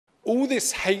All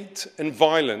this hate and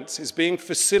violence is being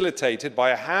facilitated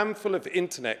by a handful of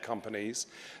internet companies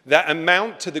that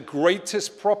amount to the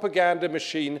greatest propaganda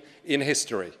machine in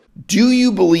history. Do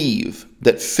you believe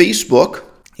that Facebook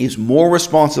is more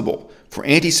responsible for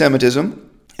anti-Semitism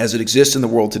as it exists in the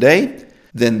world today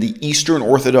than the Eastern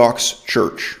Orthodox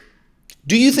Church?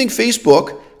 Do you think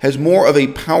Facebook has more of a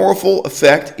powerful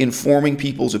effect in forming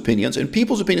people's opinions and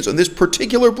people's opinions on this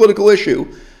particular political issue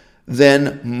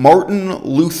than Martin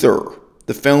Luther,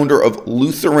 the founder of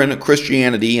Lutheran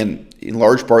Christianity and in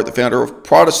large part the founder of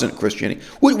Protestant Christianity?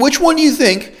 Which one do you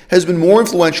think has been more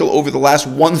influential over the last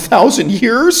 1,000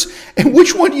 years? And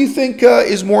which one do you think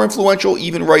is more influential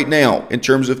even right now in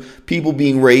terms of people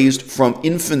being raised from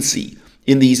infancy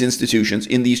in these institutions,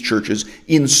 in these churches,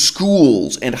 in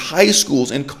schools and high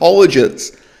schools and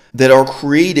colleges that are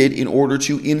created in order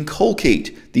to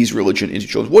inculcate these religions into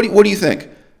children? What do you think?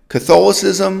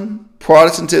 Catholicism,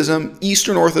 Protestantism,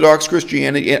 Eastern Orthodox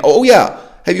Christianity, and oh yeah,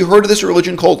 have you heard of this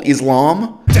religion called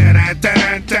Islam?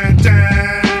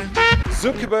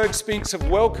 Zuckerberg speaks of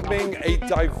welcoming a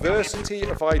diversity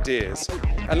of ideas,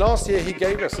 and last year he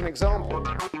gave us an example.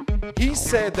 He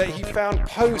said that he found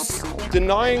posts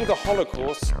denying the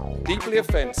Holocaust deeply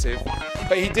offensive,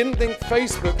 but he didn't think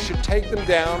Facebook should take them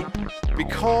down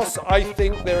because I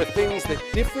think there are things that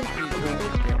different people.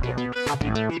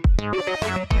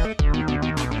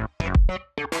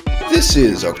 This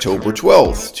is October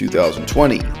 12th,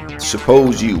 2020.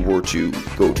 Suppose you were to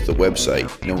go to the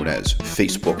website known as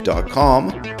facebook.com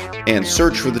and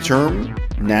search for the term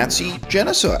Nazi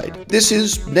genocide. This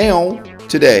is now,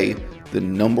 today, the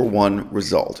 #1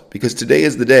 result, because today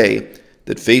is the day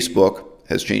that Facebook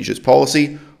has changed its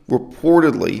policy,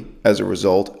 reportedly as a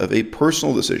result of a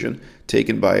personal decision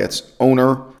taken by its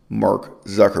owner, Mark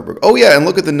Zuckerberg. Oh yeah, and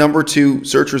look at the #2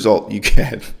 search result you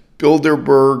get.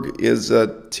 Bilderberg is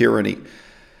a tyranny.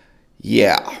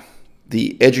 Yeah,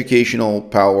 the educational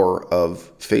power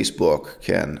of Facebook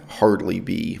can hardly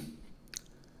be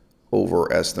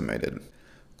overestimated.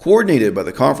 Coordinated by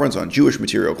the Conference on Jewish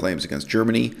Material Claims Against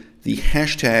Germany, the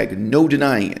hashtag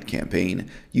 #NoDenyingIt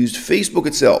campaign used Facebook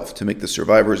itself to make the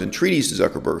survivors entreaties to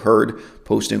Zuckerberg heard,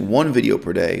 posting one video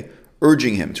per day,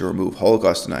 urging him to remove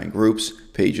Holocaust-denying groups,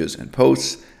 pages, and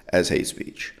posts as hate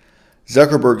speech.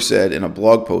 Zuckerberg said in a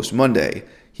blog post Monday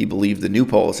he believed the new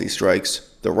policy strikes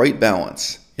the right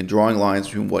balance in drawing lines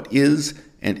between what is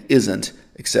and isn't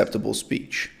acceptable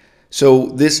speech.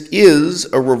 So this is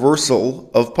a reversal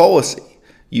of policy.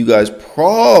 You guys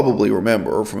probably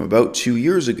remember from about 2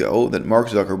 years ago that Mark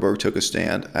Zuckerberg took a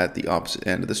stand at the opposite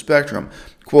end of the spectrum.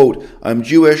 Quote, "I'm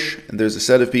Jewish, and there's a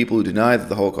set of people who deny that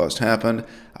the Holocaust happened.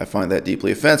 I find that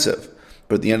deeply offensive.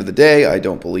 But at the end of the day, I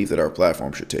don't believe that our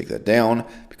platform should take that down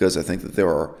because I think that there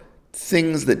are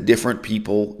things that different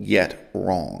people get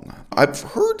wrong." I've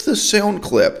heard the sound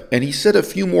clip, and he said a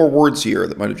few more words here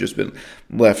that might have just been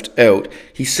left out.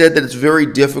 He said that it's very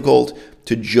difficult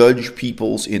to judge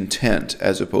people's intent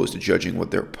as opposed to judging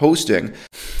what they're posting.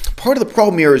 Part of the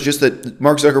problem here is just that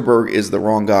Mark Zuckerberg is the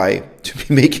wrong guy to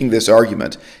be making this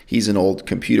argument. He's an old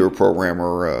computer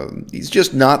programmer. He's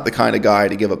just not the kind of guy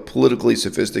to give a politically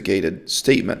sophisticated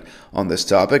statement on this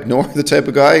topic, nor the type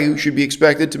of guy who should be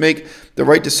expected to make the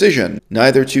right decision,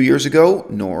 neither 2 years ago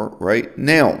nor right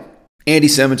now.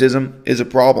 Anti-Semitism is a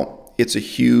problem. It's a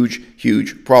huge,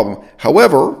 huge problem.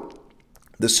 However,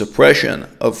 the suppression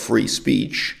of free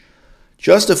speech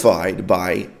justified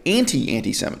by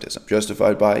anti-Semitism,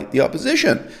 justified by the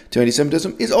opposition to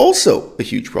anti-Semitism, is also a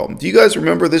huge problem. Do you guys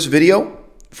remember this video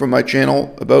from my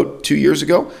channel about 2 years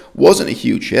ago? Wasn't a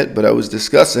huge hit, but I was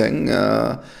discussing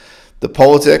the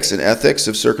politics and ethics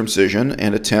of circumcision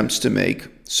and attempts to make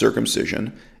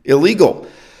circumcision illegal.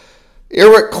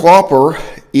 Eric Klopper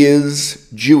is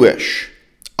Jewish.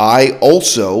 I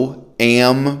also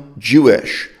am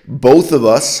Jewish. Both of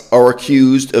us are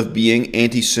accused of being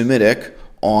anti-Semitic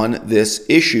on this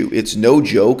issue. It's no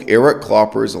joke. Eric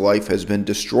Klopper's life has been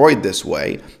destroyed this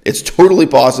way. It's totally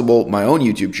possible my own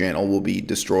YouTube channel will be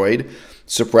destroyed,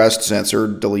 suppressed,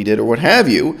 censored, deleted, or what have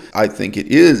you. I think it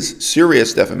is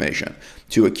serious defamation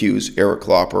to accuse Eric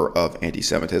Klopper of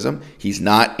anti-Semitism. He's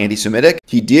not anti-Semitic.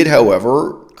 He did,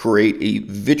 however, create a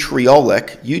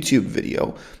vitriolic YouTube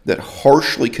video that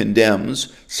harshly condemns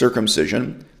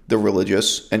circumcision, the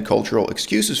religious and cultural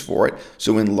excuses for it.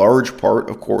 So in large part,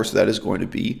 of course, that is going to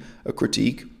be a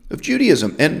critique of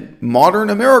Judaism and modern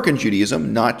American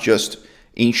Judaism, not just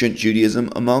ancient Judaism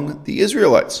among the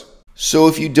Israelites. So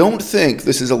if you don't think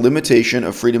this is a limitation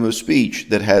of freedom of speech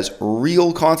that has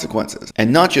real consequences,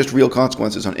 and not just real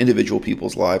consequences on individual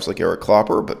people's lives like Eric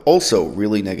Klopper, but also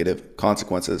really negative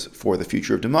consequences for the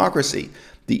future of democracy,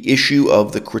 the issue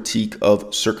of the critique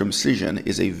of circumcision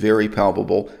is a very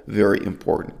palpable, very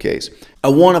important case. I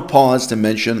want to pause to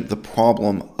mention the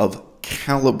problem of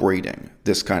calibrating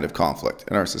this kind of conflict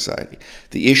in our society.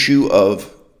 The issue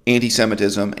of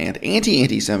anti-Semitism and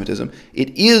anti-anti-Semitism,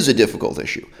 it is a difficult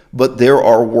issue, but there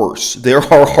are worse, there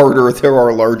are harder, there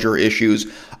are larger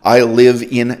issues. I live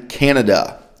in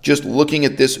Canada. Just looking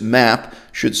at this map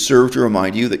should serve to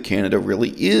remind you that Canada really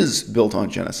is built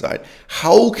on genocide.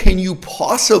 How can you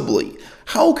possibly,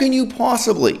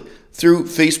 through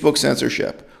Facebook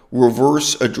censorship,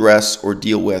 reverse, address, or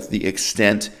deal with the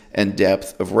extent and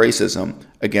depth of racism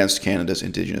against Canada's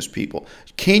Indigenous people?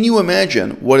 Can you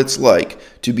imagine what it's like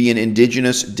to be an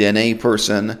Indigenous Dene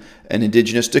person, an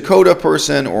Indigenous Dakota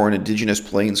person, or an Indigenous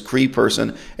Plains Cree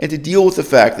person, and to deal with the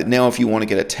fact that now if you want to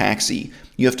get a taxi,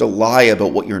 you have to lie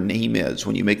about what your name is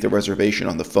when you make the reservation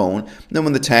on the phone. And then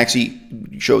when the taxi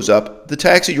shows up, the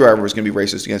taxi driver is going to be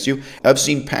racist against you. I've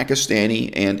seen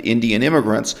Pakistani and Indian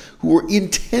immigrants who are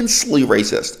intensely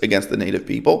racist against the native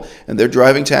people, and they're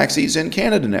driving taxis in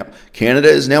Canada now. Canada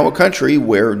is now a country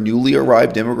where newly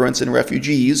arrived immigrants and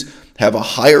refugees have a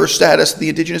higher status than the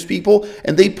Indigenous people,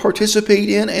 and they participate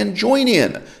in and join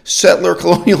in settler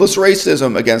colonialist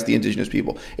racism against the Indigenous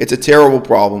people. It's a terrible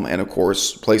problem, and of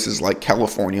course, places like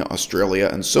California, Australia,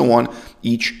 and so on,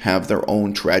 each have their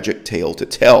own tragic tale to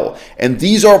tell. And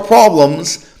these are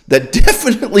problems that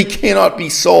definitely cannot be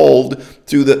solved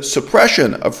through the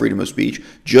suppression of freedom of speech,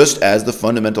 just as the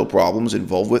fundamental problems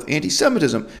involved with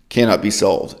anti-Semitism cannot be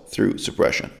solved through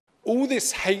suppression. All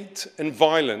this hate and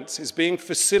violence is being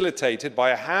facilitated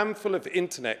by a handful of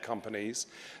internet companies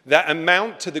that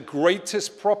amount to the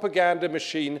greatest propaganda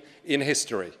machine in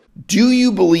history. Do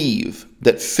you believe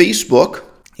that Facebook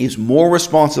is more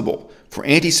responsible for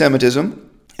anti-Semitism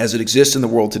as it exists in the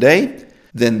world today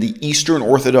than the Eastern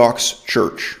Orthodox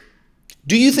Church?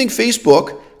 Do you think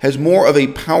Facebook has more of a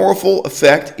powerful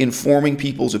effect in forming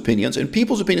people's opinions, and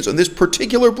people's opinions on this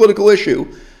particular political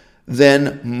issue,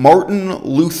 than Martin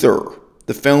Luther,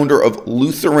 the founder of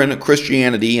Lutheran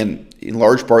Christianity and in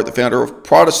large part the founder of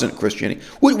Protestant Christianity?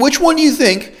 Which one do you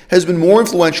think has been more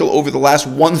influential over the last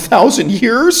 1,000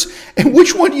 years? And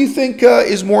which one do you think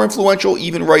is more influential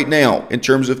even right now in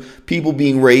terms of people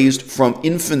being raised from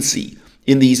infancy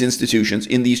in these institutions,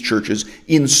 in these churches,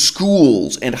 in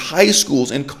schools and high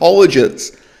schools and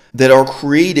colleges that are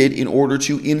created in order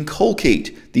to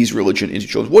inculcate these religions into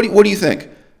children? What do you think?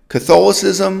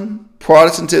 Catholicism,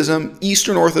 Protestantism,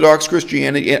 Eastern Orthodox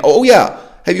Christianity, and oh yeah,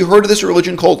 have you heard of this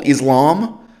religion called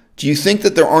Islam? Do you think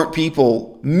that there aren't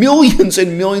people, millions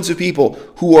and millions of people,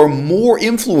 who are more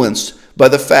influenced by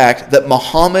the fact that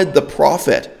Muhammad the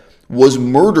Prophet was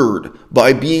murdered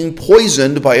by being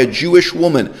poisoned by a Jewish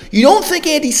woman? You don't think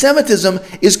anti-Semitism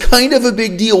is kind of a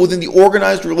big deal within the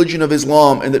organized religion of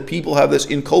Islam, and that people have this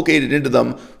inculcated into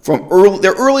them from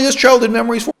their earliest childhood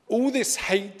memories? All this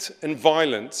hate and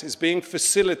violence is being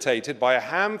facilitated by a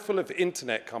handful of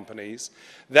internet companies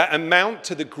that amount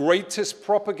to the greatest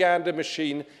propaganda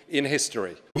machine in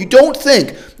history. You don't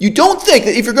think that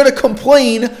if you're going to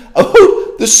complain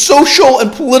about the social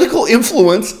and political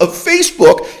influence of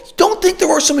Facebook, you don't think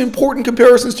there are some important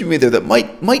comparisons to be made there that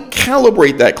might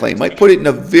calibrate that claim, might put it in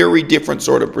a very different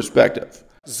sort of perspective?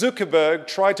 Zuckerberg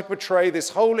tried to portray this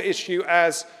whole issue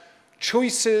as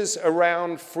choices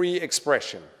around free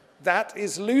expression. That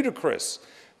is ludicrous.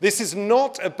 This is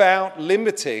not about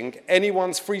limiting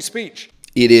anyone's free speech.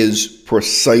 It is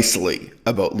precisely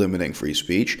about limiting free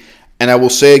speech. And I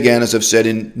will say again, as I've said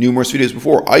in numerous videos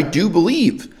before, I do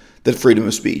believe that freedom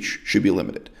of speech should be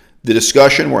limited. The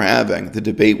discussion we're having, the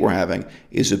debate we're having,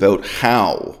 is about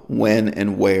how, when,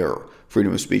 and where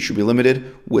freedom of speech should be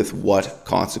limited, with what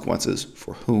consequences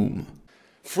for whom.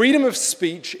 Freedom of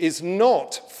speech is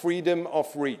not freedom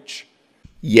of reach.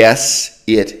 Yes,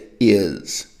 it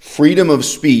is. Freedom of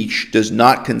speech does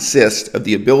not consist of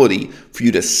the ability for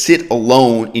you to sit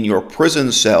alone in your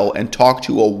prison cell and talk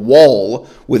to a wall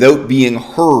without being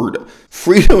heard.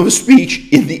 Freedom of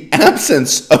speech in the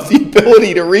absence of the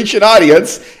ability to reach an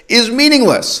audience is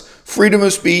meaningless. Freedom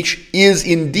of speech is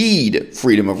indeed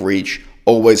freedom of reach,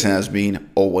 always has been,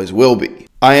 always will be.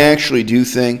 I actually do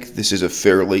think this is a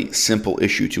fairly simple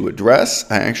issue to address.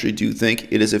 I actually do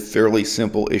think it is a fairly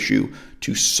simple issue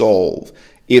to solve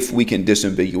if we can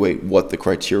disambiguate what the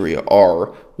criteria are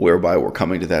whereby we're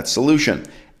coming to that solution.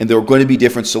 And there are going to be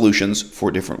different solutions for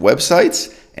different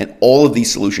websites, and all of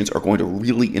these solutions are going to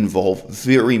really involve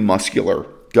very muscular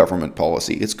government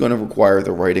policy. It's going to require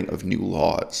the writing of new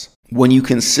laws. When you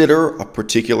consider a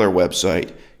particular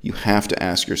website, you have to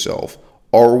ask yourself,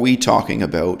 are we talking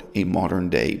about a modern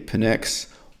day Phoenix,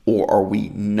 or are we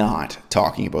not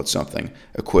talking about something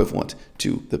equivalent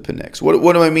to the Phoenix?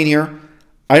 What do I mean here?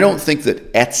 I don't think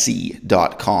that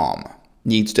Etsy.com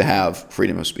needs to have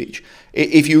freedom of speech.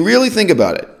 If you really think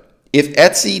about it, if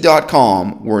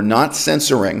Etsy.com were not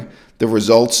censoring the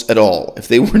results at all, if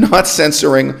they were not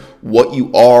censoring what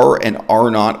you are and are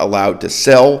not allowed to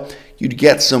sell, you'd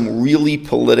get some really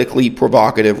politically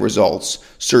provocative results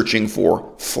searching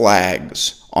for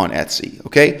flags on Etsy,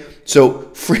 okay? So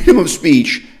freedom of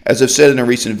speech, as I've said in a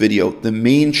recent video, the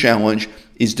main challenge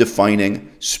is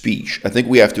defining speech. I think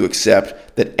we have to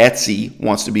accept that Etsy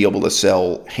wants to be able to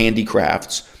sell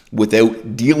handicrafts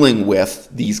without dealing with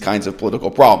these kinds of political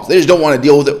problems. They just don't want to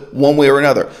deal with it one way or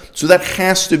another. So that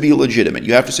has to be legitimate.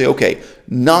 You have to say, okay,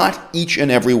 not each and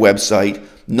every website,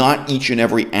 not each and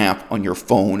every app on your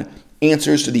phone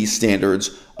answers to these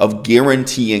standards of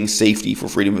guaranteeing safety for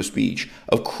freedom of speech,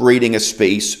 of creating a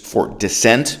space for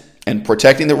dissent, and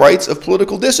protecting the rights of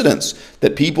political dissidents,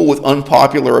 that people with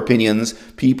unpopular opinions,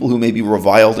 people who may be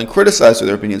reviled and criticized for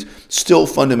their opinions, still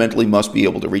fundamentally must be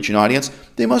able to reach an audience.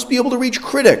 They must be able to reach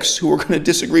critics who are going to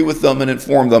disagree with them and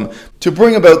inform them to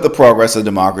bring about the progress of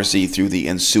democracy through the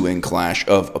ensuing clash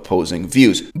of opposing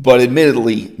views. But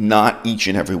admittedly, not each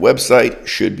and every website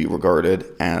should be regarded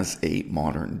as a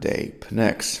modern-day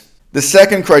Phoenix. The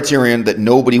second criterion that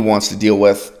nobody wants to deal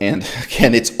with, and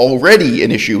again, it's already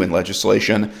an issue in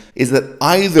legislation, is that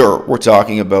either we're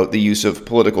talking about the use of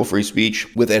political free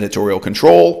speech with editorial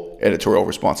control, editorial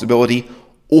responsibility,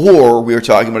 or we're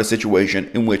talking about a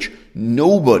situation in which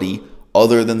nobody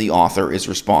other than the author is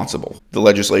responsible. The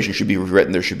legislation should be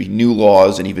rewritten. There should be new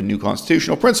laws and even new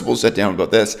constitutional principles set down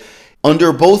about this.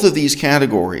 Under both of these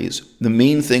categories, the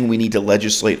main thing we need to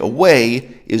legislate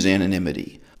away is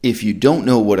anonymity. If you don't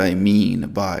know what I mean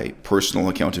by personal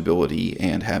accountability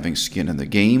and having skin in the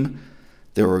game,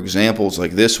 there are examples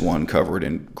like this one covered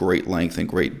in great length and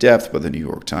great depth by the New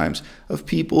York Times of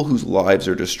people whose lives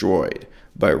are destroyed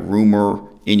by rumor,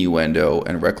 innuendo,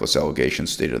 and reckless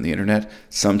allegations stated on the internet,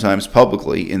 sometimes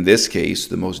publicly. In this case,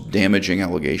 the most damaging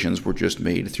allegations were just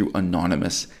made through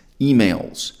anonymous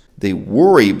emails. They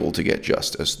were able to get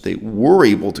justice. They were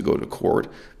able to go to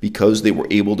court because they were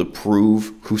able to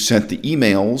prove who sent the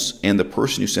emails, and the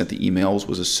person who sent the emails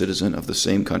was a citizen of the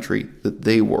same country that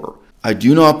they were. I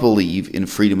do not believe in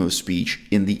freedom of speech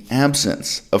in the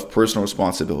absence of personal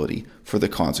responsibility for the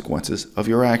consequences of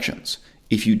your actions.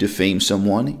 If you defame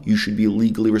someone, you should be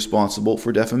legally responsible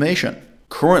for defamation.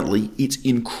 Currently, it's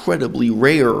incredibly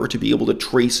rare to be able to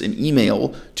trace an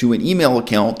email to an email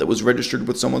account that was registered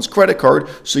with someone's credit card,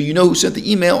 so you know who sent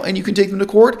the email and you can take them to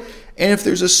court. And if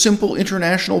there's a simple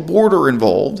international border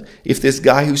involved, if this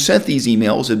guy who sent these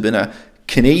emails had been a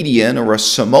Canadian or a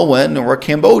Samoan or a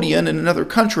Cambodian in another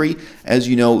country, as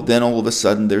you know, then all of a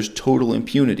sudden there's total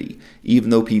impunity, even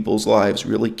though people's lives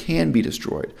really can be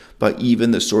destroyed by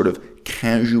even the sort of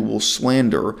casual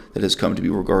slander that has come to be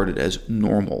regarded as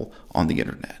normal on the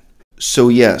internet. So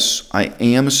yes, I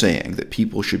am saying that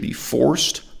people should be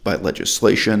forced by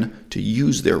legislation to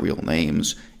use their real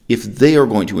names. If they are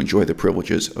going to enjoy the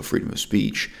privileges of freedom of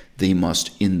speech, they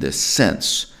must, in this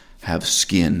sense, have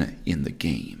skin in the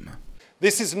game.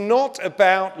 This is not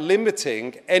about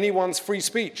limiting anyone's free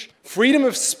speech. Freedom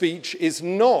of speech is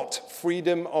not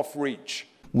freedom of reach.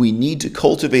 We need to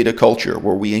cultivate a culture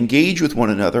where we engage with one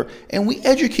another and we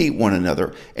educate one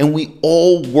another and we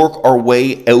all work our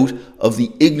way out of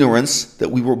the ignorance that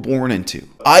we were born into.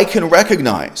 I can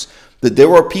recognize that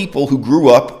there are people who grew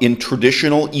up in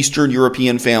traditional Eastern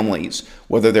European families,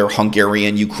 whether they're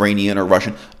Hungarian, Ukrainian, or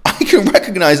Russian. I can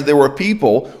recognize that there were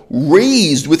people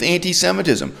raised with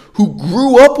anti-Semitism who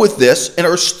grew up with this and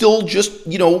are still just,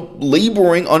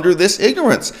 laboring under this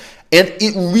ignorance. And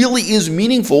it really is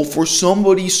meaningful for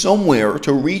somebody somewhere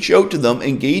to reach out to them,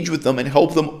 engage with them, and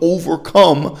help them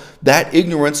overcome that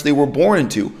ignorance they were born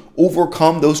into,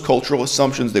 overcome those cultural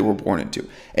assumptions they were born into.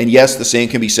 And yes, the same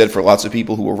can be said for lots of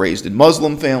people who were raised in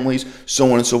Muslim families, so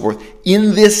on and so forth.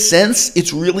 In this sense,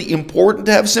 it's really important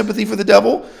to have sympathy for the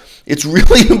devil. It's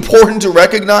really important to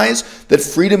recognize that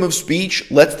freedom of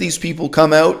speech lets these people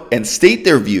come out and state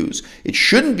their views. It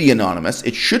shouldn't be anonymous.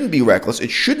 It shouldn't be reckless. It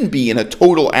shouldn't be in a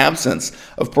total absence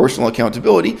of personal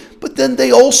accountability. But then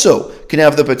they also can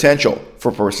have the potential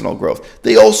for personal growth.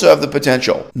 They also have the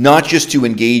potential not just to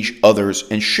engage others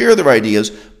and share their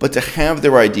ideas, but to have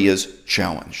their ideas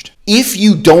challenged. If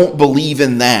you don't believe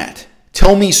in that,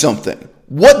 tell me something.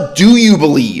 What do you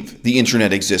believe the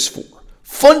internet exists for?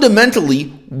 Fundamentally,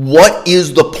 what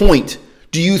is the point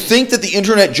Do you think that the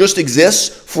internet just exists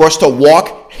for us to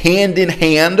walk hand in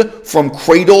hand from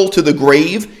cradle to the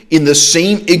grave in the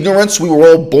same ignorance we were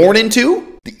all born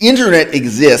into? The internet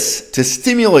exists to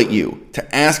stimulate you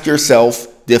to ask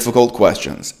yourself difficult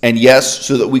questions. And yes,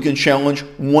 so that we can challenge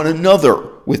one another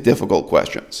with difficult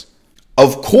questions.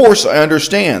 Of course, I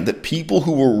understand that people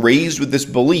who were raised with this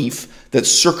belief that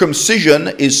circumcision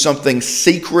is something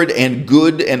sacred and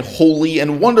good and holy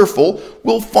and wonderful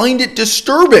will find it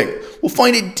disturbing, will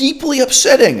find it deeply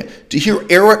upsetting to hear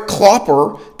Eric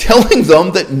Klopper telling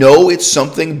them that no, it's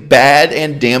something bad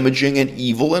and damaging and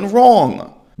evil and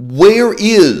wrong. Where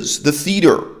is the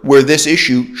theater where this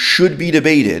issue should be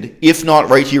debated, if not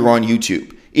right here on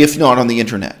YouTube, if not on the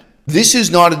internet? This is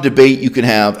not a debate you can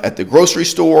have at the grocery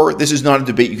store. This is not a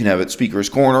debate you can have at Speaker's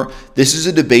Corner. This is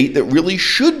a debate that really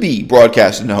should be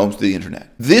broadcast into homes to the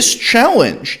internet. This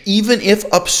challenge, even if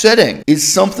upsetting, is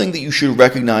something that you should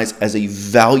recognize as a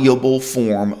valuable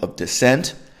form of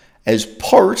dissent, as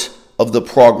part of the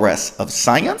progress of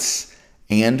science,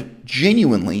 and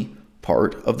genuinely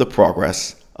part of the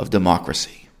progress of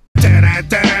democracy. Dun,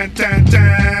 dun, dun,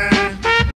 dun.